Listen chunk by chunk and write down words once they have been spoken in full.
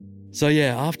So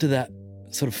yeah, after that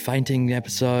sort of fainting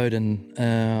episode and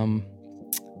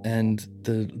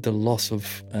the loss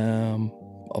of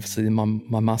obviously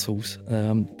my muscles,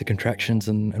 the contractions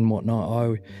and whatnot,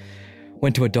 I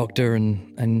went to a doctor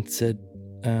and said,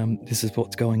 this is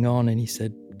what's going on. And he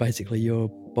said, basically, your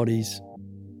body's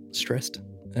stressed,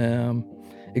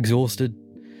 exhausted,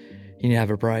 you need to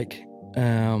have a break.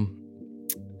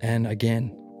 And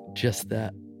again, just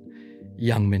that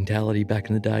young mentality back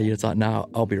in the day, it's like, no,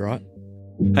 I'll be right.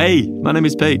 Hey, my name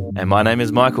is Pete. And my name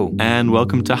is Michael. And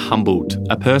welcome to Humbled,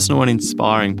 a personal and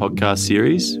inspiring podcast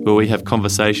series where we have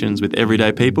conversations with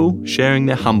everyday people sharing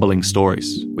their humbling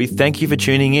stories. We thank you for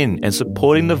tuning in and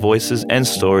supporting the voices and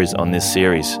stories on this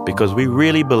series because we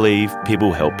really believe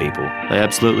people help people. They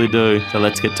absolutely do, so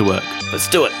let's get to work. Let's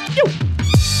do it.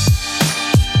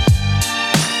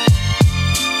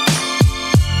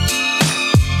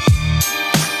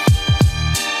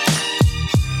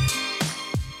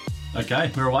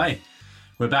 Okay, we're away.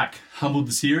 We're back. Humbled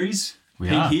the series. We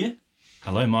Pete are here.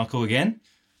 Hello, Michael, again.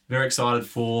 Very excited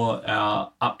for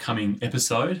our upcoming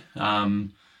episode. A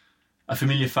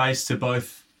familiar face to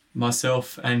both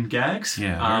myself and Gags.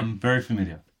 Yeah, very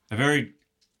familiar. A very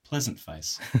pleasant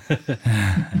face.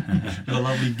 A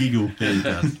lovely giggle. Yeah, he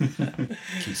does.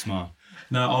 Cute smile.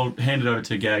 No, I'll hand it over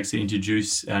to Gags to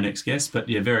introduce our next guest, but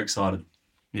yeah, very excited.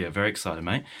 Yeah, very excited,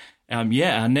 mate. Our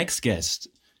next guest,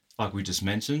 like we just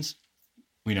mentioned,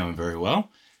 we know him very well.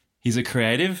 He's a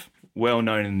creative, well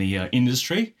known in the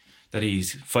industry that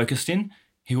he's focused in.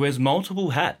 He wears multiple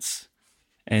hats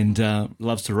and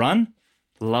loves to run,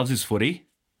 loves his footy,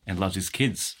 and loves his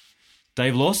kids.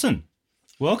 Dave Lawson,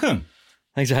 welcome.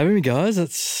 Thanks for having me, guys.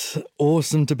 It's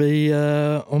awesome to be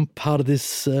on part of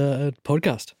this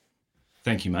podcast.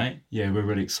 Thank you, mate. Yeah, we're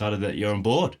really excited that you're on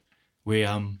board. We've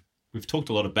talked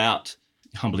a lot about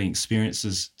humbling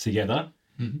experiences together.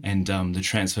 Mm-hmm. And the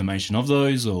transformation of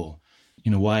those, or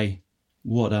in a way,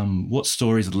 what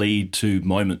stories lead to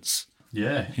moments?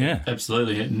 Yeah,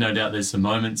 absolutely. No doubt, there's some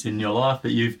moments in your life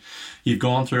that you've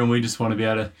gone through, and we just want to be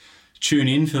able to tune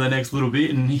in for the next little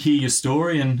bit and hear your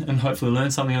story and hopefully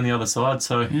learn something on the other side.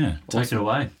 So yeah, take it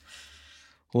away.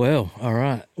 Well, all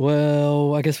right.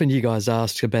 Well, I guess when you guys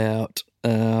asked about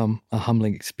a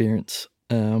humbling experience,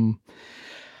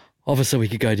 obviously we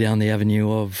could go down the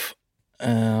avenue of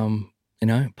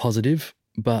positive,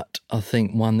 but I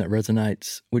think one that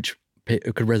resonates, which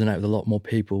could resonate with a lot more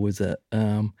people, was that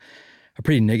a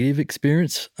pretty negative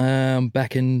experience.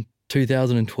 Back in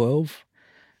 2012,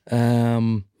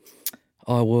 I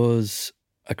was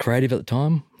a creative at the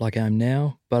time, like I am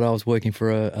now, but I was working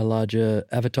for a larger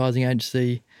advertising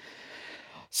agency.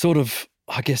 Sort of,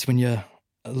 I guess when you're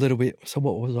a little bit, so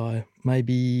what was I,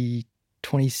 maybe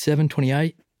 27,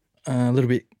 28, a little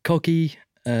bit cocky,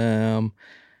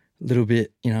 little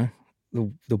bit,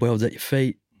 the world's at your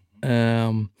feet,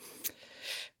 a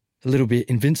little bit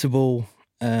invincible,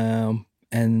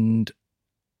 and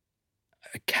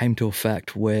I came to a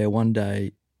fact where one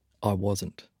day I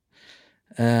wasn't,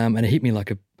 and it hit me like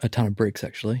a ton of bricks.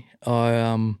 Actually,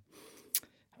 I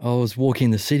was walking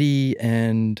the city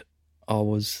and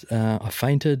I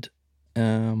fainted,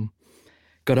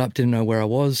 got up, didn't know where I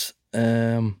was,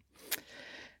 and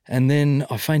then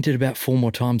I fainted about 4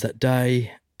 more times that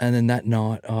day. And then that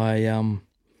night I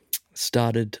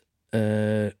started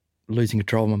losing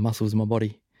control of my muscles in my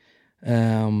body.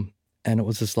 And it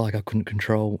was just like I couldn't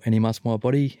control any muscle in my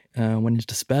body, went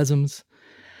into spasms.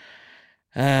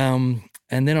 And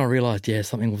then I realised,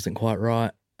 something wasn't quite right.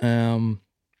 And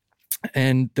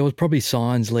there was probably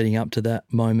signs leading up to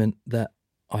that moment that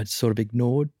I'd sort of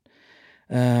ignored.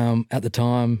 At the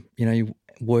time, you're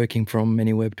working from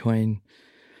anywhere between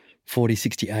 40,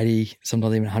 60, 80,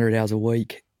 sometimes even 100 hours a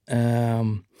week.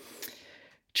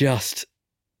 Just,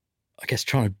 I guess,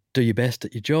 trying to do your best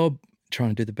at your job, trying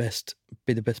to be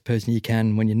the best person you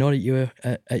can when you're not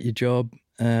at your job.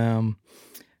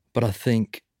 But I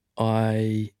think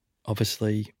I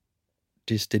obviously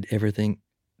just did everything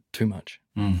too much.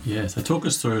 Mm. Yeah, so talk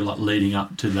us through like leading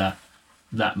up to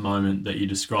that moment that you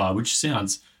described, which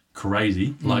sounds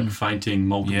crazy, like fainting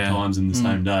multiple times in the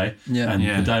same day. Yeah. And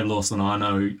the Dave Lawson I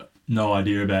know, no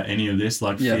idea about any of this,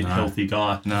 fit, healthy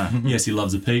guy. No. Yes, he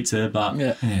loves a pizza, but,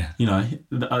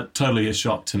 totally a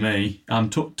shock to me.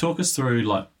 Talk us through,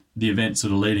 like, the events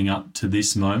sort of leading up to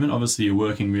this moment. Obviously, you're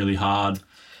working really hard,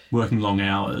 working long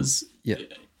hours. Yeah.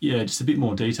 Yeah, just a bit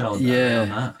more detail around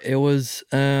that. It was,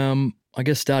 I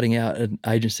guess, starting out at an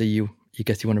agency, you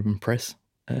guess you want to impress.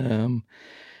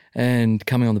 And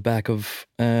coming on the back of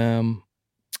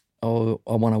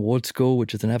I won award school,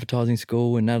 which is an advertising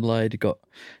school in Adelaide. Got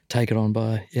taken on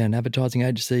by an advertising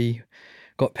agency,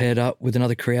 got paired up with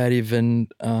another creative, and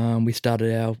we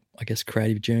started our, I guess,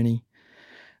 creative journey.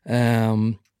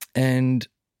 And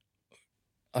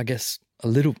I guess a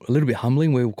little bit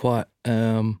humbling. We were quite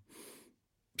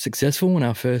successful in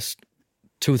our first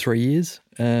 2 or 3 years.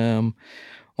 Won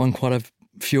quite a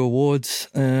few awards.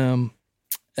 A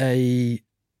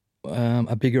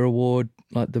bigger award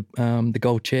like the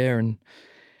Gold Chair in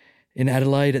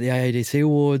Adelaide at the AADC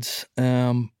Awards.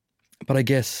 But I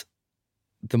guess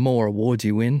the more awards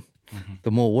you win,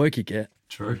 the more work you get.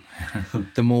 True.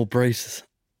 The more briefs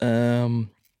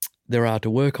there are to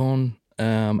work on,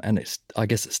 and I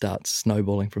guess it starts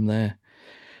snowballing from there.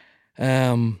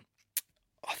 I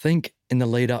think in the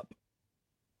lead up,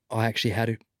 I actually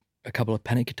had a couple of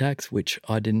panic attacks, which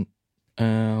I didn't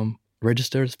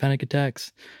register as panic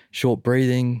attacks. Short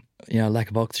breathing, lack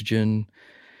of oxygen.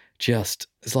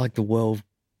 It's like the world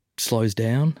slows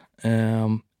down,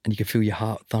 and you can feel your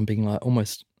heart thumping like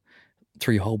almost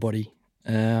through your whole body.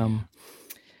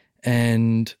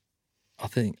 And I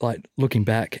think, like, looking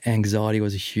back, anxiety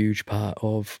was a huge part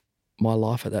of my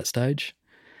life at that stage.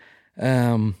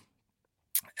 And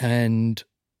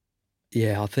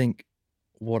yeah, I think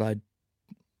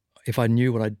if I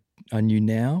knew what I knew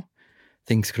now,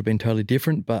 things could have been totally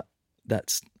different, but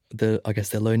that's the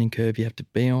learning curve you have to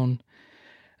be on.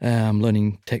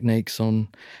 Learning techniques on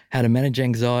how to manage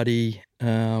anxiety.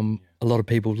 A lot of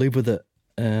people live with it.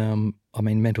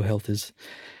 Mental health is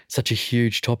such a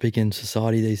huge topic in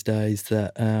society these days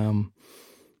that,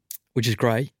 which is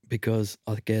great, because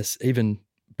I guess even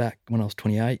back when I was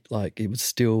 28, like, it was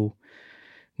still,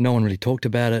 no one really talked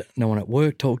about it. No one at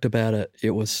work talked about it.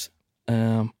 It was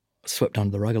swept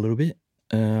under the rug a little bit.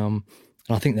 And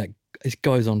I think that it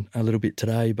goes on a little bit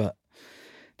today, but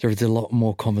there is a lot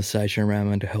more conversation around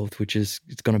mental health, which it's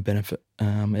going to benefit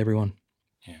everyone.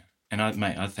 Yeah. And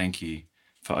I thank you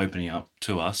for opening up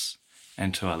to us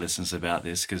and to our listeners about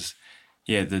this, because,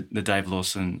 the Dave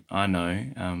Lawson I know,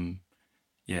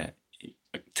 a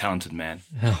talented man.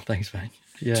 Oh, thanks, mate.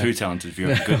 Yeah. Too talented if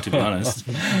you're good, to be honest.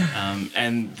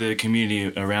 And the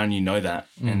community around you know that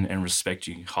and respect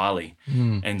you highly.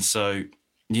 And so,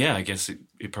 I guess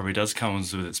it probably does come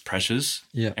with its pressures.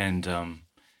 Yeah. And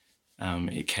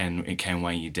it can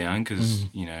weigh you down, because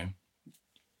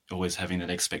always having that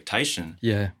expectation.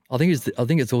 Yeah, I think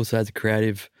it's also, as a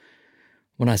creative,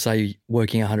 when I say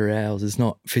working 100 hours, it's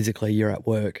not physically you're at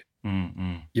work.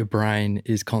 Your brain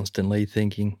is constantly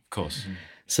thinking. Of course.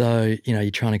 So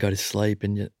you're trying to go to sleep,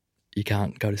 and you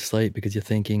can't go to sleep because you're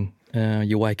thinking.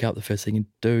 You wake up, the first thing you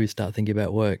do is start thinking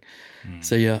about work.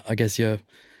 So I guess you're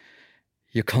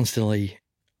constantly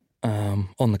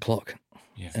on the clock.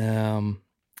 Yeah.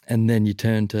 And then you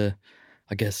turn to,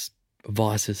 I guess,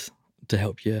 vices to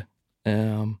help you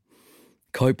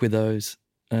cope with those,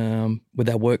 with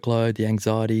that workload, the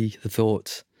anxiety, the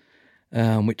thoughts,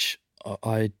 which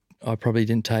I probably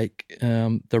didn't take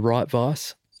the right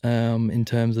vice in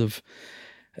terms of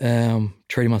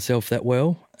treating myself that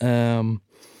well.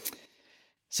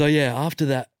 So after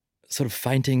that sort of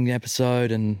fainting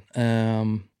episode and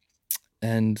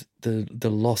the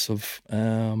loss of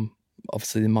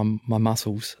obviously my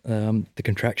muscles, the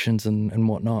contractions and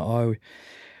whatnot, I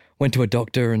went to a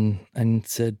doctor and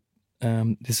said,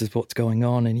 this is what's going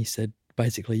on. And he said,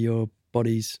 basically, your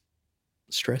body's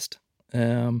stressed,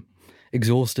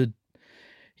 exhausted,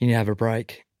 you need to have a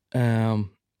break. And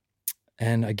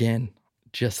again,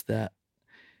 just that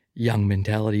young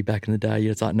mentality back in the day,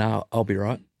 it's like, no, I'll be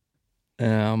right.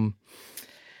 And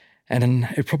then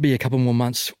it probably a couple more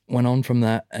months went on from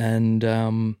that, and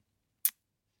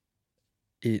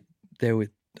there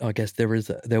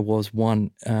was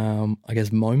one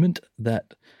moment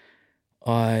that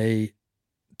I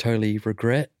totally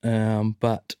regret,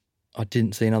 but I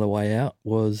didn't see another way out,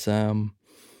 was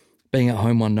being at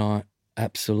home one night,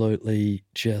 absolutely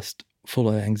just full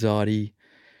of anxiety,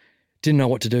 didn't know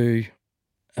what to do,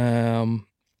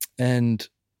 and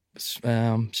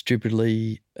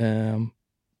stupidly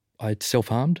I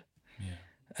self-harmed.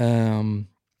 Yeah.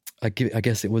 I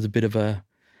guess it was a bit of a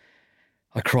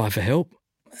cry for help,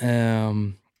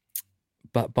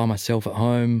 but by myself at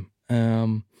home.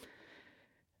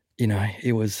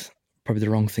 It was probably the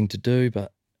wrong thing to do,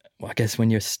 but I guess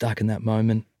when you're stuck in that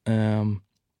moment,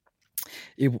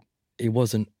 it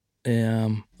wasn't.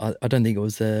 I don't think it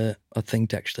was a thing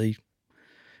to actually.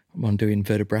 I'm doing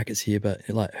inverted brackets here, but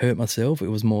it like hurt myself. It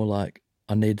was more like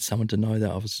I needed someone to know that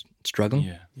I was struggling.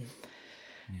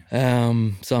 Yeah.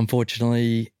 So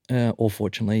unfortunately, or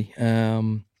fortunately,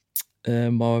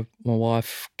 my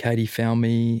wife Katie found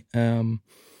me on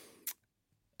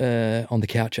the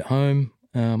couch at home.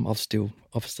 I was still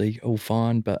obviously all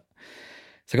fine, but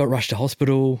I got rushed to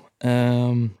hospital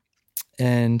and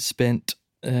spent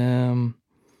a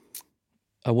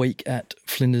week at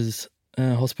Flinders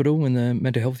Hospital in the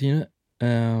mental health unit.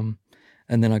 And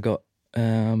then I got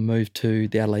moved to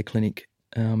the Adelaide Clinic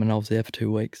and I was there for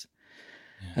 2 weeks.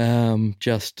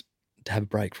 Just to have a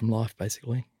break from life,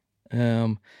 basically.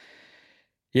 I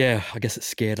guess it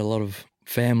scared a lot of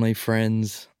family,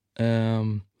 friends.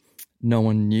 No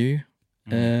one knew.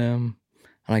 And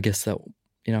I guess that,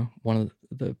 one of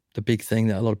the big thing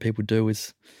that a lot of people do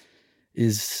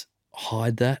is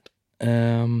hide that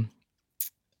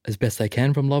as best they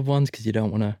can from loved ones, because you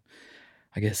don't want to,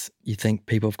 I guess you think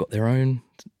people have got their own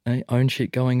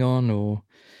shit going on, or,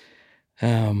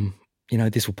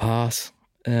 this will pass.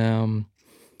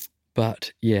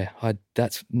 But yeah,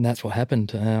 that's what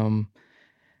happened.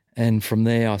 And from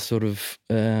there I sort of,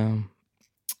 I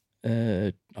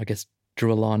guess,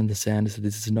 drew a line in the sand and said,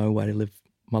 this is no way to live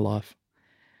my life.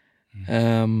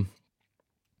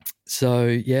 So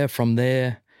yeah, from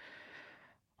there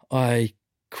I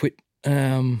quit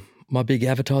my big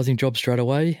advertising job straight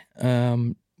away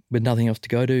with nothing else to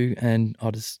go to, and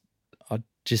I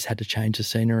just had to change the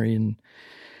scenery and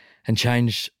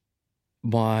change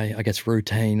my, I guess,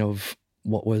 routine of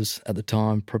what was at the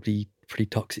time probably pretty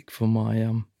toxic for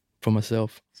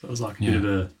myself. So it was like a bit of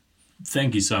a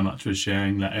thank you so much for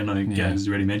sharing that, and I think Gaz has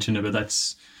already mentioned it, but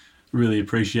that's really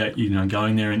appreciate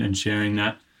going there and sharing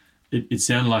that. It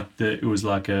sounded like it was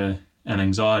like an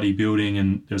anxiety building,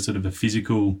 and there was sort of a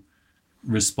physical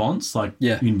response, like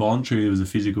involuntary. There was a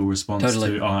physical response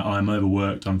to I'm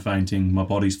overworked, I'm fainting, my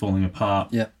body's falling apart.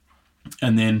 Yeah,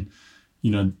 and then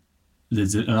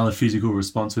there's another physical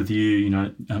response with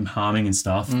you, harming and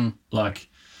stuff. Like,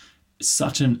 it's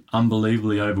such an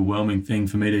unbelievably overwhelming thing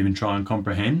for me to even try and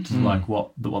comprehend, like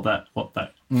what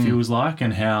that feels like,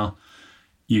 and how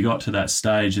you got to that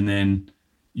stage, and then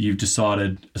you've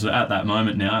decided. So at that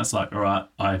moment now, it's like, all right,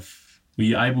 were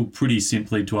you able pretty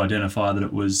simply to identify that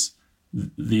it was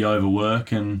the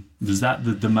overwork, and was that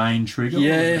the main trigger?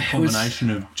 Yeah, or was it a combination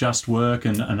of just work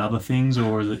and other things,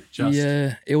 or is it just?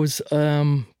 Yeah, it was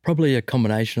probably a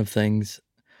combination of things.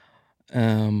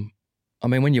 I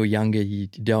mean, when you're younger, you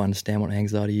don't understand what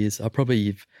anxiety is.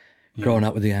 You've grown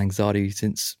up with the anxiety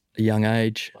since a young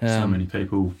age. So many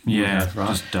people, right?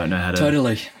 Just don't know how to.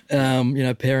 Totally.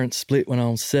 Parents split when I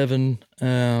was 7,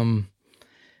 and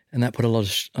that put a lot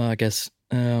of, I guess,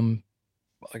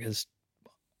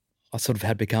 I sort of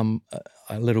had become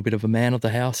a little bit of a man of the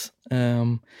house.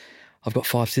 I've got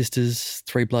 5 sisters,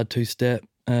 3 blood, 2 step,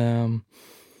 and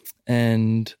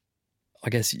I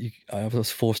guess I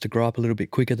was forced to grow up a little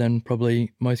bit quicker than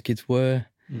probably most kids were.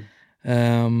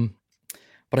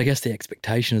 But I guess the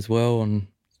expectation as well, and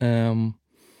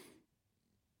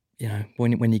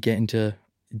when you get into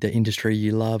the industry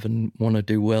you love and want to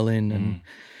do well in,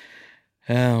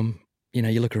 and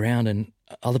you look around and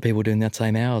other people doing that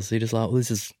same hours, you're just like, well, this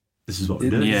is what we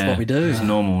do. This is what we do. It's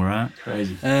normal, right?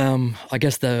 Crazy. I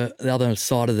guess the other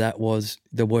side of that was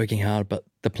the working hard, but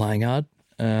the playing hard.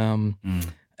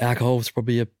 Alcohol was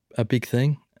probably a big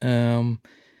thing,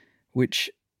 which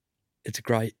it's a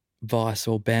great vice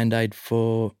or band-aid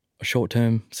for a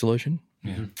short-term solution.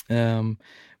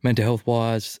 Mental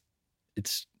health-wise,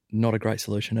 it's not a great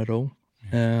solution at all.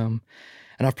 And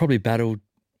I've probably battled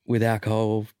with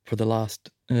alcohol for the last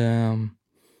 10,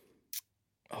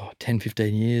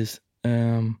 15 years.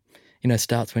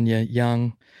 Starts when you're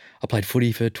young. I played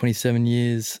footy for 27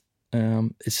 years.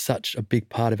 It's such a big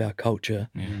part of our culture.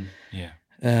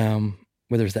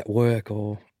 Whether it's at work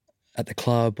or at the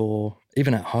club or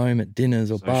even at home at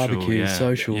dinners or barbecues,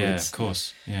 social. Yeah, of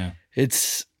course. Yeah.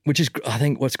 Which is, I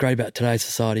think, what's great about today's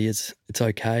society is it's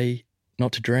okay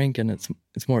not to drink, and it's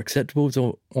more acceptable. It's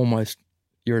almost,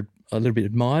 you're a little bit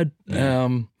admired.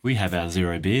 We have our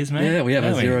 0 beers, mate. Yeah, we have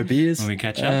our 0 beers. When we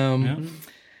catch up.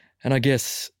 And I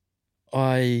guess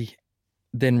I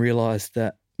then realised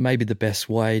that maybe the best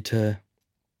way to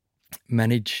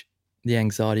manage the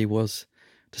anxiety was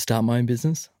to start my own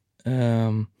business,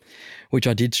 which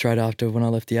I did straight after when I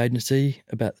left the agency.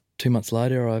 About 2 months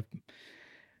later,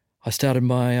 I started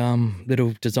my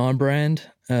little design brand,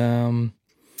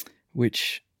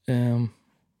 which Pete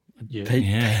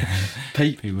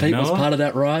was part of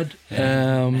that ride.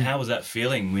 How was that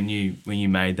feeling when you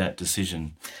made that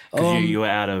decision? Because you were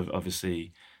out of,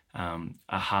 obviously,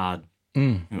 a hard,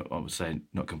 I would say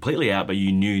not completely out, but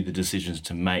you knew the decisions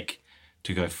to make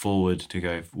to go forward, to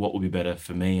go what would be better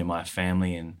for me and my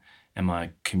family and my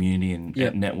community and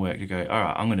network, to go, all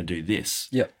right, I'm going to do this.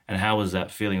 Yep. And how was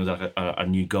that feeling? Was it like a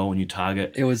new goal, a new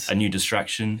target? It was a new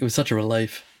distraction. It was such a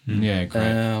relief. Yeah, great.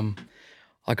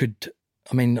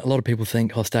 I mean, a lot of people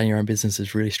think starting your own business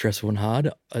is really stressful and hard.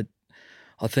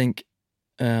 I think,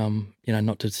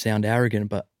 not to sound arrogant,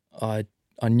 but I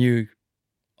knew,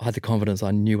 I had the confidence,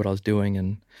 I knew what I was doing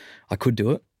and I could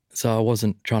do it. So I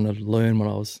wasn't trying to learn what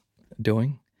I was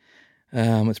doing.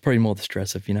 It's probably more the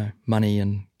stress of, money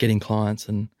and getting clients,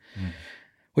 and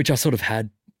which I sort of had.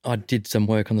 I did some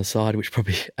work on the side, which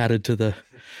probably added to the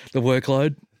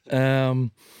workload.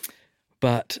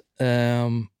 But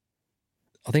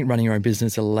I think running your own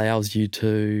business allows you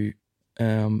to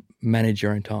manage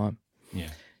your own time. Yeah.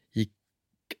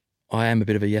 I am a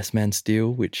bit of a yes man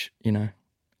still, which,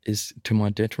 is to my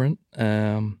detriment.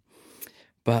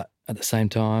 But at the same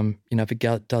time, if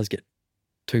it does get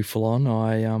too full on,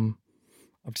 I'm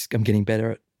getting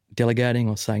better at delegating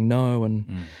or saying no,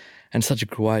 and such a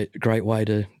great way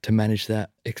to manage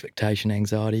that expectation,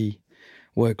 anxiety,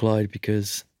 workload,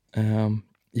 because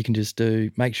you can just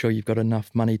make sure you've got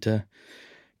enough money to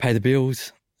pay the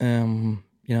bills,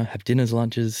 have dinners,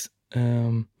 lunches,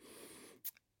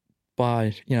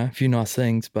 buy, a few nice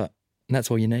things, but that's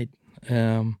all you need.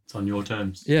 It's on your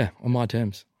terms. Yeah, on my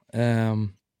terms.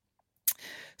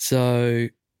 So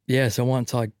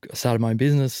once I started my own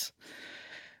business,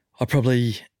 I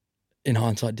probably, in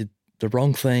hindsight, did the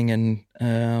wrong thing and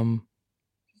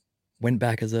went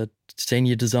back as a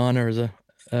senior designer at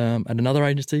another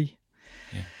agency.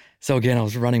 Yeah. So again, I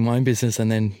was running my own business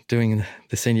and then doing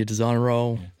the senior designer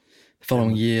role. Yeah. The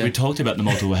following year, we talked about the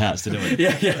multiple hats, didn't we?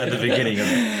 yeah, at the beginning of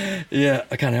it. Yeah,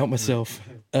 I can't help myself.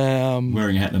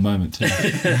 Wearing a hat at the moment too.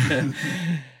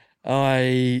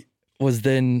 I was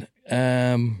then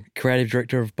creative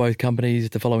director of both companies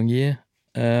the following year.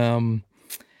 So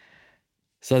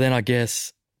then I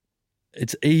guess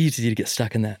it's easy to get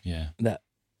stuck in that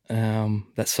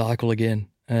cycle again.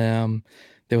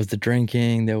 There was the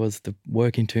drinking, there was the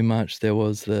working too much, there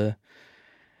was the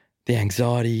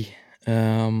anxiety,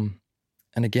 and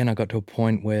again I got to a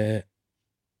point where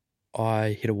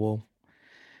I hit a wall,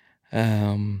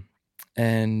 and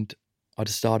I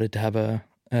decided to have a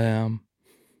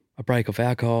break off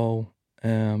alcohol,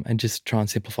 and just try and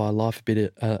simplify life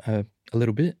a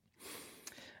little bit,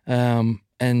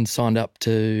 and signed up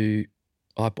to.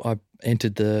 I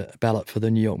entered the ballot for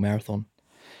the New York Marathon.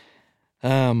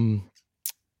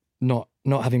 Not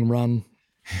having run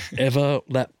ever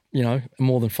that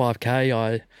more than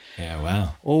 5K.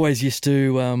 Wow. Always used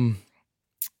to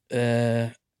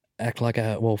act like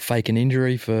fake an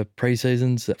injury for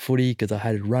pre-seasons at footy because I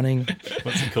hated running.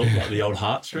 What's it called? Like the old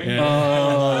heartstring? Yeah.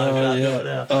 Oh,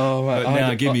 yeah. Oh, mate, but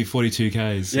now give me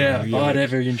 42Ks. So yeah, I had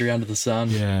every injury under the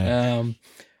sun. Yeah.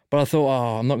 But I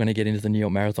thought, I'm not going to get into the New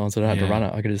York Marathon, so I don't have to run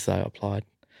it. I could just say I applied.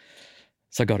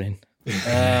 So I got in.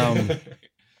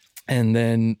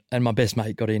 And my best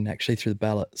mate got in actually through the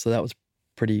ballot. So that was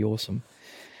pretty awesome.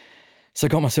 So I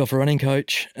got myself a running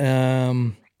coach,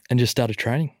 and just started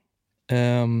training.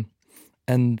 And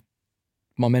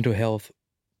my mental health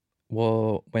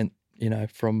went,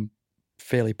 from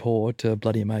fairly poor to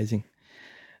bloody amazing.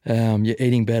 You're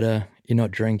eating better, you're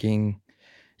not drinking,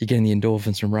 you're getting the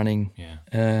endorphins from running. Yeah.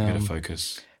 You got to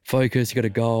focus. You got a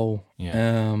goal.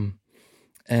 Yeah.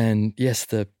 And yes,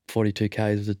 the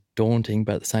 42Ks was daunting,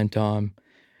 but at the same time,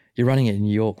 you're running it in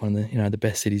New York, one of the the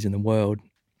best cities in the world.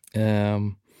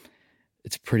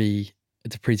 It's a pretty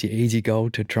easy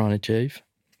goal to try and achieve.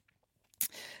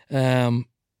 So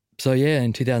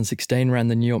in 2016, ran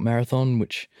the New York Marathon,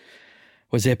 which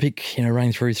was epic.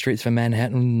 Running through the streets of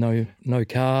Manhattan, no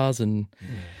cars, and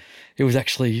it was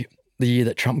actually the year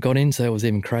that Trump got in, so it was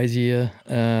even crazier.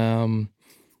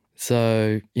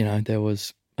 So there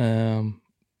was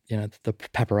the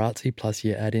paparazzi, plus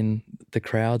you add in the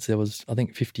crowds. There was, I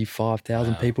think,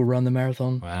 55,000 people run the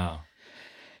marathon. Wow.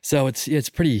 So it's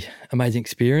a pretty amazing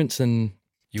experience. And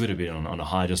you would have been on a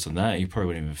high just on that. You probably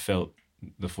wouldn't even felt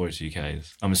the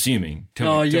 42Ks. I'm assuming.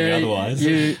 Tell me otherwise.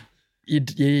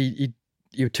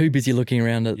 You're too busy looking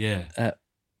around at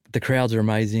the crowds are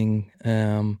amazing.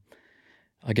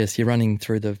 I guess you're running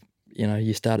through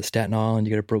you start at Staten Island,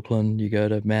 you go to Brooklyn, you go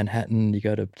to Manhattan, you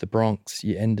go to the Bronx,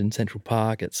 you end in Central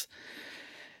Park. It's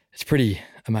pretty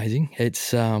amazing. It's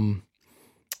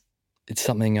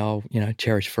something I'll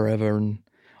cherish forever. And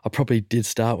I probably did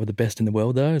start with the best in the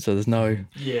world though, so there's no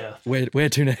where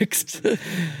to next.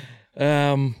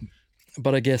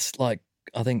 But I guess I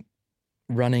think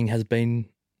running has been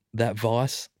that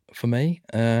vice for me,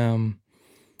 and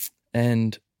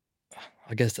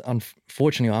I guess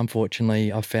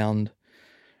unfortunately, I found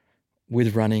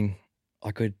with running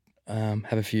I could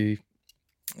have a few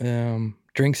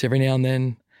drinks every now and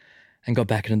then, and got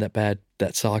back into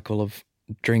that cycle of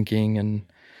drinking,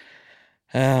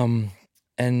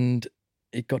 and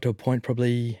it got to a point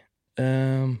probably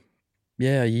a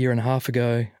year and a half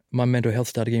ago, my mental health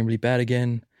started getting really bad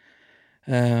again.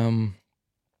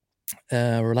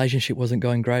 Relationship wasn't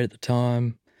going great at the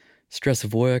time. Stress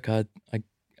of work. I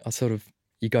sort of,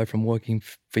 you go from working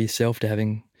for yourself to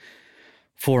having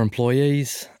 4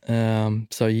 employees.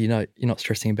 So you're not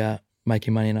stressing about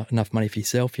making enough money for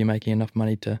yourself. You're making enough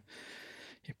money to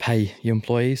pay your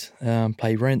employees,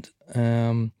 pay rent,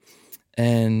 and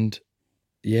I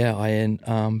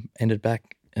ended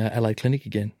back LA Clinic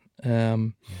again.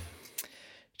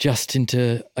 Just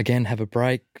into, again, have a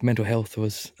break. Mental health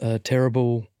was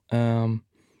terrible, and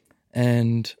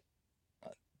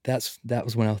that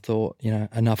was when I thought,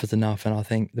 enough is enough. And I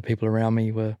think the people around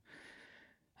me were,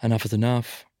 enough is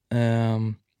enough.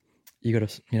 You got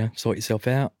to, sort yourself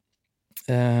out.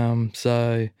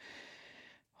 So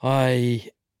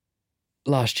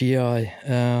last year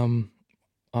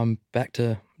I'm back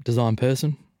to design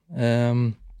person.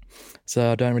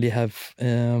 So I don't really have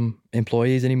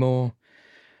employees anymore.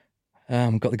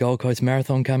 Got the Gold Coast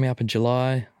Marathon coming up in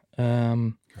July.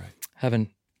 Great. Haven't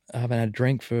had a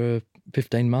drink for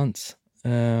 15 months.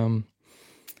 And,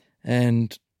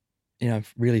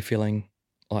 really feeling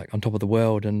like on top of the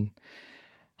world. And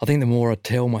I think the more I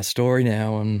tell my story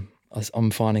now, and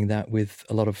I'm finding that with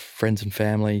a lot of friends and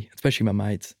family, especially my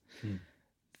mates,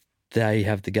 they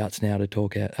have the guts now to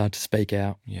talk out, to speak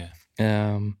out. Yeah.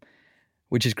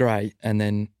 Which is great. And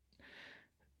then,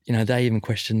 they even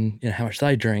question, how much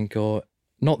they drink, or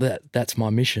not that that's my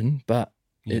mission, but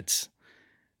it's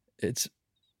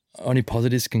only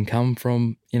positives can come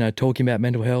from, talking about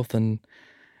mental health and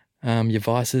your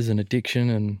vices and addiction.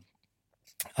 And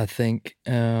I think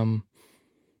there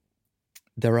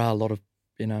are a lot of,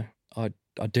 I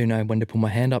do know when to put my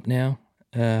hand up now.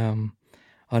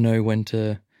 I know when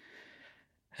to,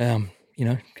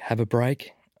 have a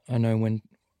break. I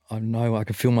know I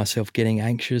can feel myself getting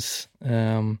anxious.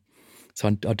 So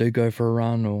I do go for a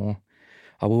run, or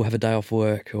I will have a day off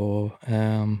work, or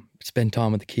spend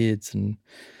time with the kids. And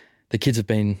the kids have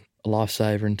been a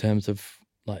lifesaver in terms of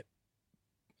like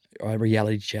a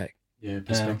reality check. Yeah,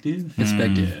 perspective.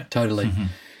 Yeah. Totally. Mm-hmm.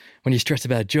 When you're stressed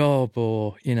about a job,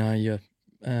 or you're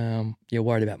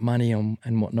worried about money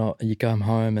and whatnot, and you come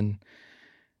home and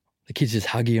the kids just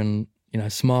hug you and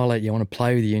smile at you, want to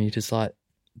play with you, and you're just like,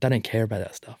 they don't care about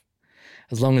that stuff.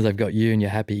 As long as they've got you and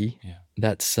you're happy,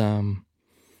 that's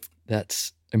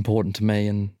important to me,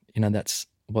 and that's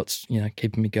what's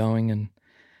keeping me going.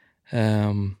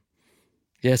 And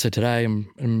so today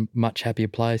I'm in a much happier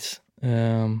place.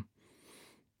 But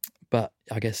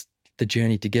I guess the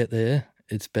journey to get there,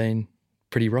 it's been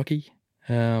pretty rocky.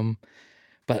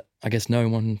 But I guess no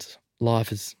one's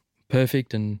life is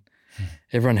perfect, and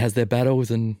everyone has their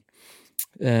battles and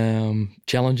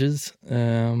challenges.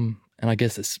 And I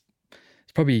guess it's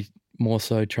probably more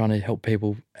so trying to help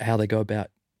people how they go about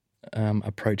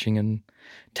approaching and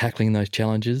tackling those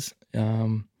challenges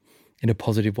in a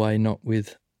positive way, not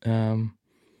with,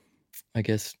 I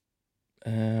guess,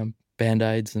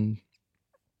 Band-Aids. And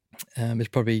it's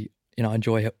probably, I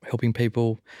enjoy helping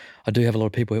people. I do have a lot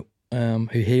of people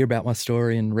who hear about my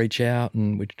story and reach out,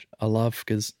 and which I love,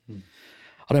 because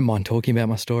I don't mind talking about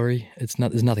my story.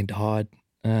 There's nothing to hide.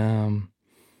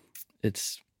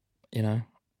 It's, I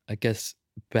guess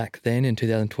back then in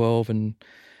 2012, and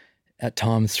at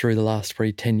times through the last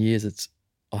 10 years,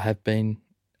 I have been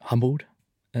humbled,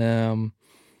 and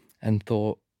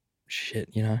thought, shit,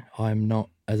 I'm not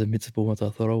as admissible as I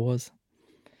thought I was.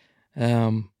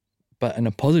 But in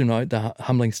a positive note, the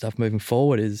humbling stuff moving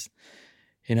forward is,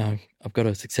 I've got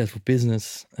a successful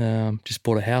business. Just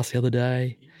bought a house the other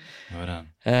day. Well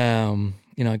done.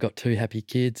 I got 2 happy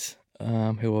kids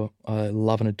who I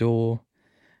love and adore.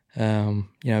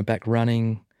 Back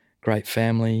running, great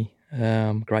family,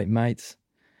 great mates.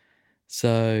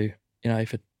 So,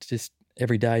 if it just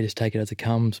every day, just take it as it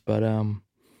comes. But,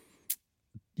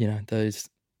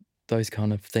 those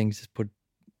kind of things just put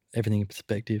everything in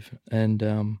perspective. And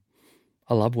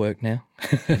I love work now.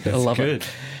 I love it.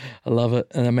 I love it.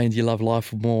 And that means you love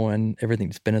life more, and everything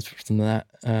just benefits from that.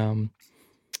 I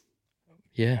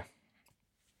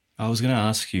was going to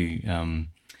ask you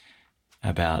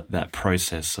about that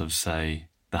process of, say,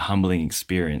 the humbling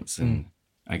experience and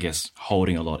I guess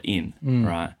holding a lot in,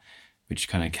 right? Which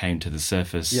kind of came to the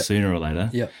surface sooner or later.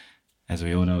 Yep. As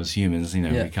we all know as humans,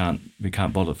 we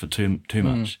can't bottle it for too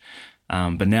much.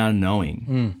 But now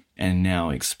knowing and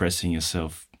now expressing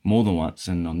yourself more than once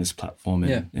and on this platform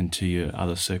and to your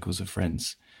other circles of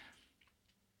friends,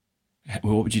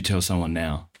 what would you tell someone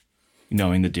now,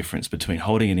 knowing the difference between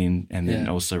holding it in and then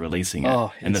also releasing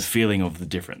it and the feeling of the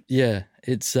difference? Yeah,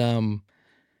 it's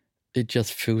it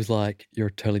just feels like you're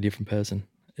a totally different person.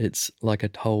 It's like a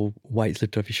whole weight's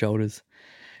lifted off your shoulders.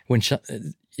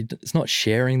 It's not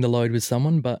sharing the load with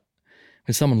someone, but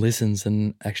when someone listens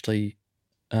and actually,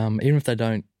 even if they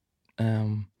don't,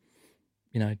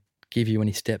 give you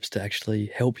any steps to actually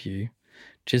help you,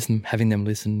 just having them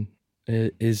listen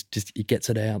is just, it gets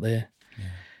it out there. Yeah.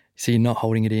 So you're not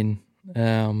holding it in.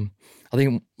 I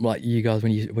think like you guys,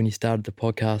 when you started the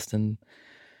podcast and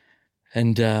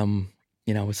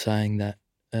was saying that,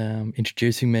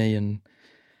 introducing me and,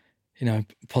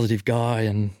 positive guy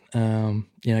and,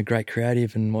 great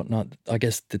creative and whatnot, I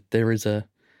guess that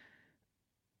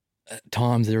at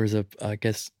times I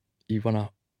guess you want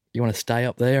to stay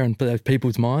up there and put those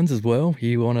people's minds as well.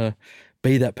 You want to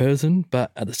be that person,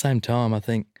 but at the same time, I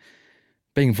think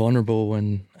being vulnerable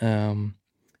and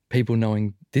people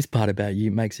knowing this part about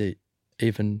you makes it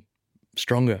even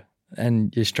stronger,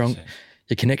 and your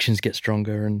connections get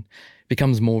stronger and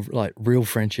becomes more like real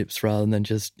friendships rather than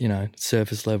just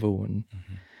surface level. And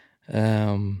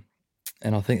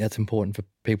and I think that's important for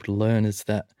people to learn, is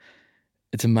that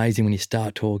it's amazing when you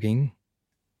start talking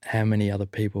how many other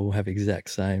people have exact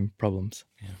same problems.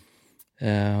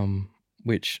 Yeah.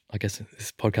 Which I guess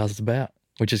this podcast is about,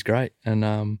 which is great. And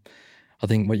I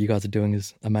think what you guys are doing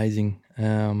is amazing.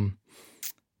 I'm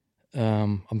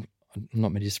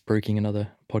not maybe just spruiking another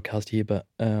podcast here, but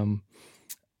I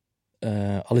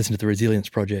listened to the Resilience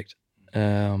Project,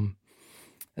 and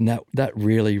that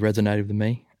really resonated with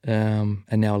me. And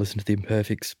now I listen to the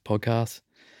Imperfects podcast,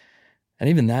 and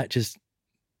even that, just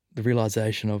the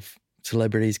realization of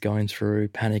celebrities going through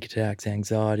panic attacks,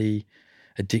 anxiety,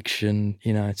 addiction,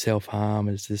 self-harm,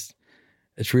 it's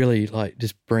really like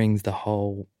just brings the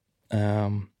whole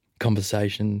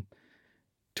conversation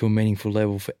to a meaningful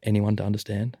level for anyone to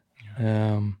understand.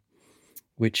 Yeah.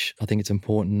 Which I think it's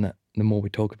important that the more we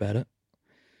talk about it,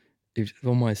 it's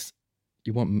almost,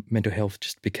 you want mental health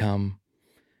just to become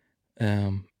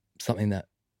something that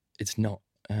it's not.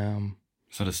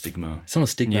 It's not a stigma. It's not a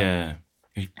stigma. Yeah.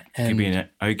 It could be an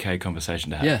okay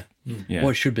conversation to have. Yeah. Yeah.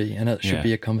 Well, it should be. And it should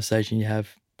be a conversation you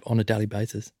have on a daily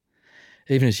basis.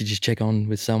 Even if you just check on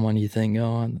with someone, you think,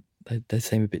 oh, they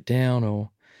seem a bit down,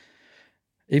 or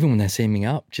even when they're seeming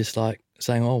up, just like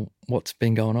saying, oh, what's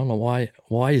been going on? Or why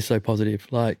are you so positive?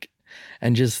 Like,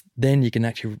 and just then you can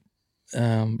actually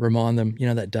remind them,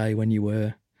 that day when you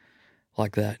were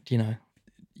like that,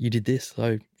 you did this.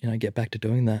 So, get back to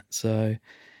doing that. So,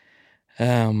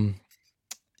 I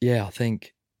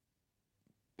think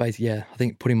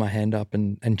putting my hand up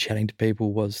and chatting to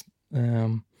people was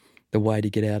the way to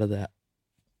get out of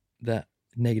that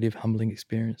negative, humbling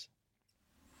experience.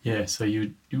 Yeah, so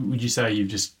would you say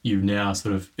you've now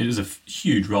sort of, it was a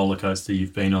huge roller coaster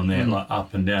you've been on there, like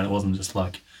up and down. It wasn't just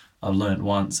like I learnt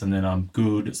once and then I'm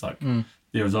good. It's like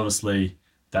there was obviously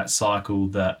that cycle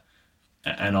that,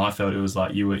 and I felt it was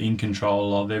like you were in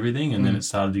control of everything, and then it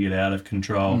started to get out of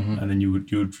control, and then you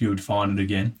would find it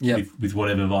again with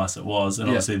whatever vice it was. And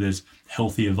obviously there's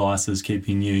healthier vices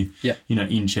keeping you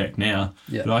in check now.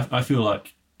 Yeah. But I feel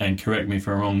like, and correct me if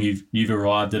I'm wrong, you've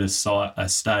arrived at a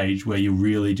stage where you're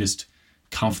really just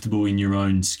comfortable in your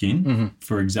own skin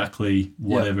for exactly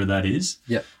whatever that is.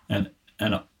 Yeah. And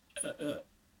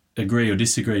agree or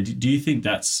disagree, do you think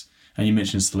that's, and you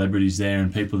mentioned celebrities there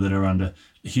and people that are under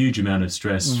a huge amount of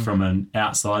stress from an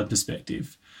outside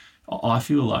perspective, I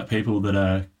feel like people that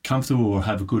are comfortable or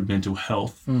have a good mental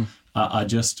health are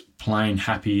just plain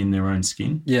happy in their own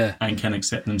skin and can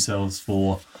accept themselves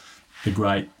for the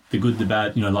great, the good, the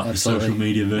bad, like the social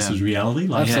media versus reality.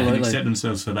 Like they can accept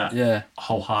themselves for that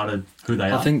wholehearted who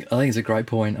they are. I think it's a great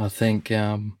point. I think,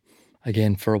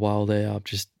 again, for a while there,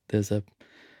 there's a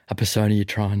persona you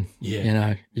try and,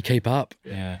 you keep up.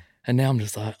 Yeah. And now I'm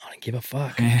just like, I don't give a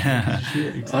fuck. Yeah.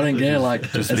 Exactly. I don't care. Like,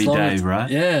 just be Dave, right?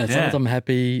 Yeah. As long as I'm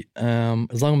happy, as long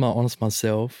as I'm honest with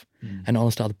myself and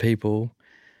honest to other people.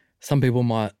 Some people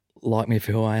might like me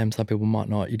for who I am. Some people might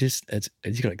not. You got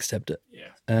to accept it.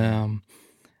 Yeah.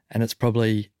 And it's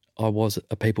probably, I was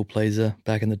a people pleaser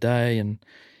back in the day, and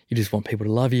you just want people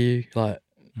to love you, like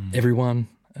everyone.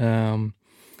 And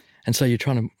so you're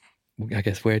trying to, I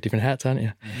guess, wear different hats, aren't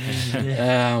you?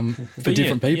 For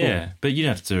different people. Yeah, but you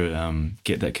don't have to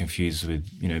get that confused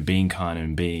with, being kind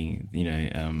and being,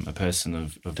 a person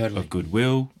of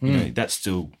goodwill. That's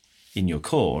still in your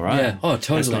core, right? Yeah, oh,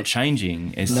 totally. It's not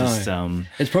changing. It's just...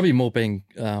 it's probably more being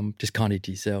just kind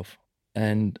to yourself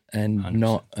and 100%.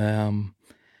 Not,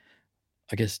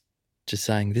 I guess, just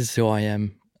saying, this is who I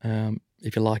am.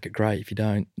 If you like it, great. If you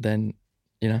don't, then,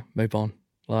 move on.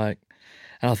 And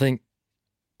I think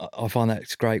I find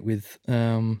that's great with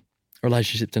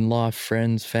relationships in life,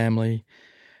 friends, family,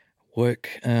 work,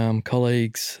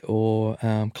 colleagues, or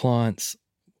clients.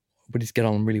 we just get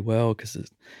on really well because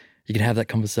you can have that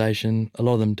conversation. A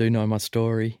lot of them do know my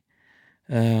story.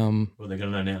 Well, they're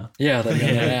going to know now. Yeah, they're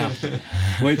going to know now.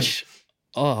 Which,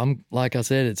 I'm like I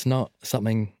said, it's not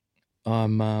something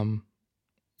I'm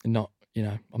not,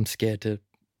 I'm scared to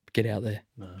get out there.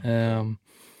 No.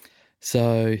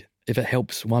 So if it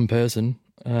helps one person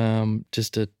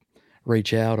just to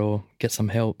reach out or get some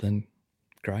help, then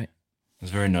great. It's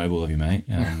very noble of you, mate.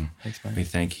 Thanks, mate. We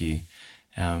thank you.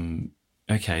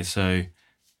 Okay, so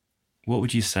what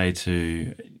would you say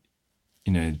to,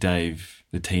 Dave,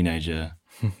 the teenager,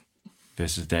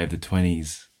 versus Dave, the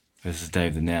 20s, versus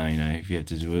Dave, the now, if you had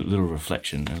to do a little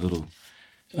reflection, a little...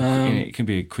 it can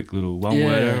be a quick little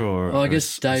one-worder or I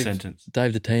guess a sentence.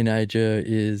 Dave, the teenager,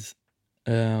 is...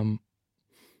 it's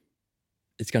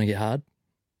going to get hard.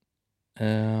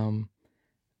 And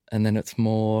then it's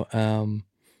more...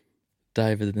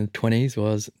 Dave in the 20s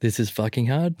was, this is fucking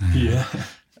hard. Yeah.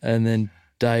 And then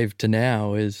Dave to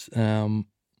now is, look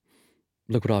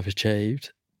what I've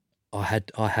achieved. I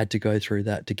had to go through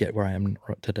that to get where I am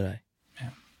today.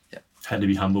 Yeah. Had to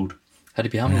be humbled.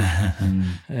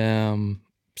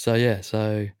 So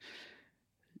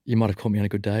you might have caught me on a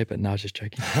good day, but no, I was just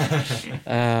joking.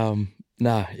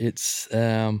 No, it's,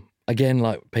 again,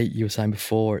 like Pete, you were saying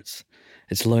before,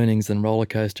 it's learnings and roller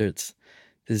coaster.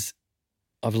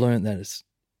 I've learned that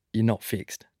you're not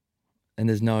fixed and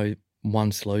there's no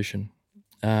one solution.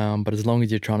 But as long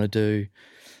as you're trying to do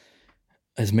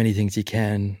as many things you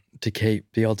can to keep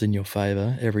the odds in your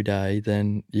favour every day,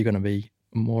 then you're going to be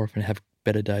more often have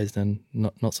better days than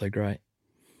not so great.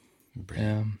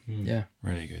 Yeah.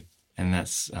 Really good. And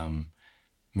that's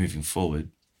moving forward,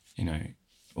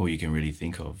 all you can really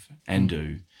think of and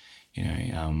do,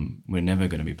 we're never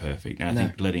going to be perfect. And I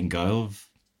think letting go of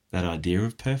that idea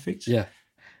of perfect. Yeah.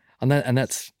 And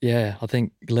that's, I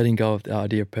think letting go of the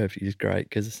idea of perfect is great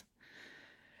because,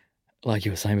 like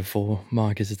you were saying before,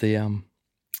 Mike, is the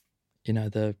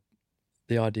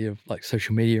idea of like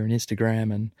social media and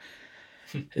Instagram, and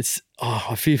it's,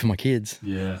 I fear for my kids.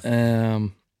 Yeah.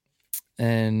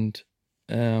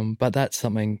 But that's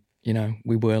something,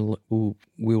 we'll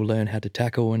learn how to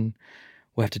tackle, and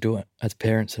we'll have to do it as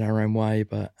parents in our own way.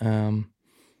 But,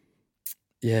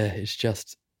 it's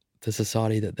just the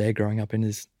society that they're growing up in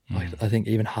is, I think,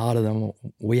 even harder than what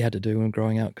we had to do when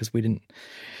growing up because we didn't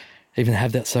even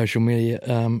have that social media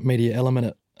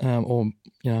element.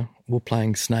 We're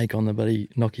playing Snake on the bloody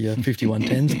Nokia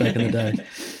 5110s back in the day.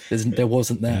 There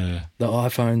wasn't that, the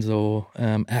iPhones or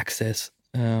access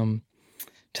to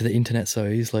the internet so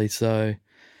easily. So,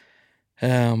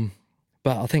 but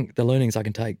I think the learnings I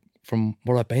can take from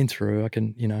what I've been through, I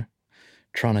can,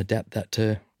 try and adapt that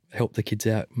to help the kids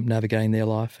out navigating their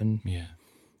life and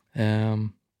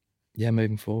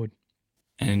moving forward.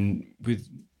 And with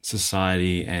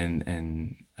society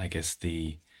and I guess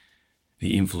the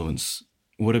influence,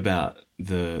 what about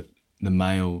the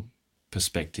male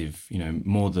perspective,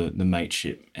 more the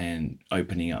mateship and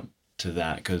opening up to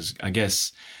that? Because I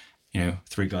guess,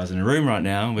 three guys in a room right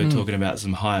now, we're talking about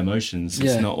some high emotions.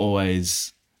 It's not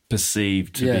always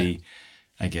perceived to be,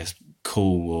 I guess,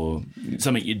 cool or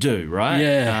something you do, right?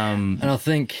 Yeah. And I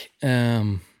think,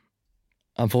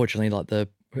 unfortunately, like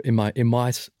in my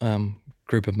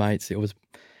group of mates, it was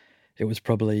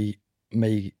probably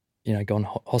me, going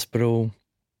hospital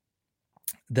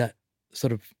that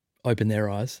sort of opened their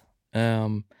eyes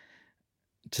to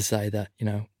say that,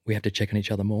 we have to check on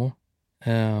each other more.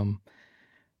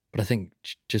 But I think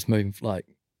just moving,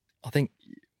 I think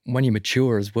when you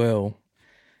mature as well,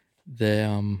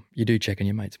 you do check on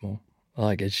your mates more.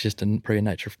 Like it's just a pretty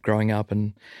nature of growing up,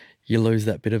 and you lose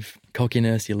that bit of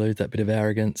cockiness, you lose that bit of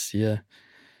arrogance, you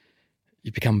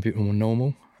become a bit more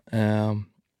normal.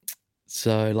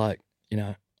 So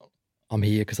I'm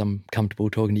here because I'm comfortable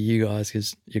talking to you guys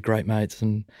because you're great mates,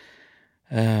 and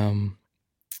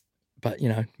but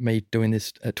me doing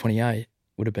this at 28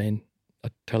 would have been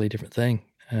a totally different thing.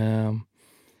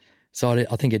 So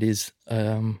I think it is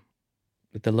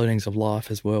with the learnings of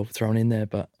life as well thrown in there,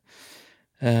 but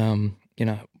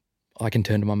I can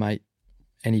turn to my mate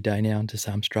any day now and to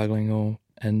say I'm struggling,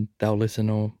 and they'll listen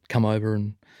or come over,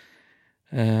 and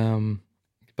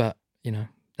but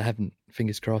they haven't,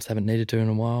 fingers crossed, haven't needed to in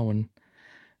a while, and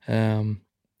I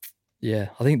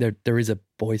think there is a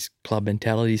boys club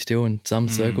mentality still in some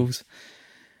circles,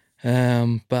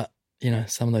 but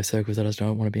some of those circles I just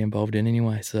don't want to be involved in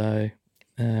anyway. So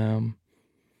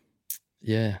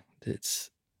it's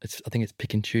I think it's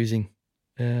pick and choosing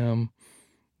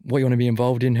what you want to be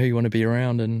involved in, who you want to be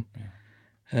around, and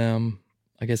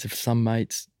I guess if some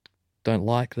mates don't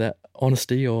like that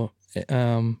honesty or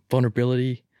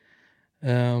vulnerability,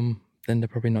 then they're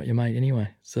probably not your mate anyway.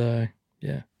 So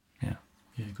yeah.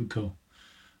 Yeah, good call.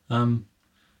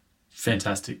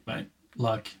 Fantastic, mate.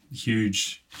 Like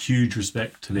huge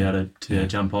respect to be able to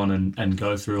jump on and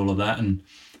go through all of that. And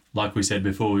like we said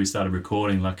before we started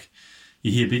recording, like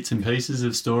you hear bits and pieces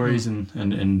of stories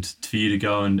and for you to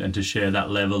go and to share that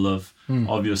level of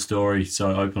your story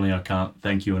so openly, I can't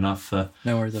thank you enough for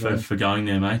going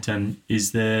there, mate. And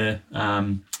is there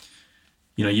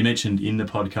you mentioned in the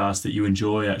podcast that you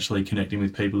enjoy actually connecting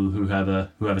with people who have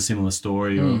a similar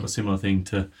story or a similar thing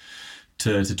to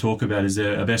talk about. Is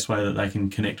there a best way that they can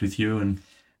connect with you? And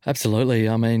absolutely.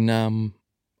 I mean, I'm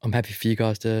happy for you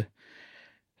guys to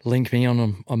link me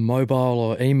on a mobile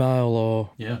or email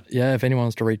or if anyone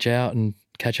wants to reach out and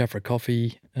catch up for a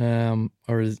coffee or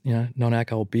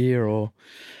non-alcohol beer or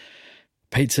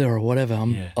pizza or whatever.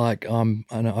 I'm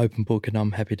an open book and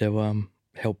I'm happy to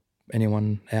help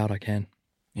anyone out I can.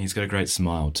 He's got a great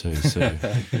smile too, so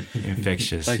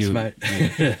infectious. Thanks, mate.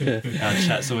 Our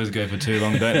chats always go for too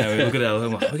long, don't they? Look at our,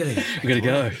 we gotta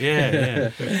go.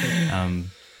 Yeah.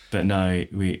 But no,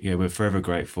 we're forever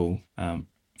grateful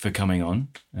for coming on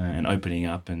and opening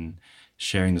up and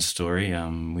sharing the story.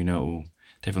 We know it will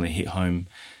definitely hit home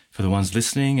for the ones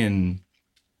listening, and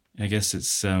I guess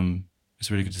it's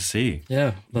really good to see you.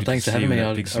 Yeah, well, thanks for having me.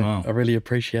 I really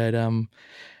appreciate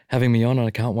having me on, and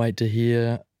I can't wait to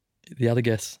hear the other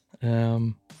guests.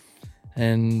 And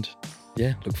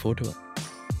look forward to it.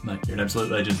 Mate, you're an absolute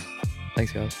legend.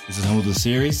 Thanks, guys. This is Home of the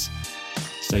Series.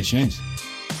 Stay tuned.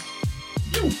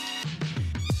 Yo.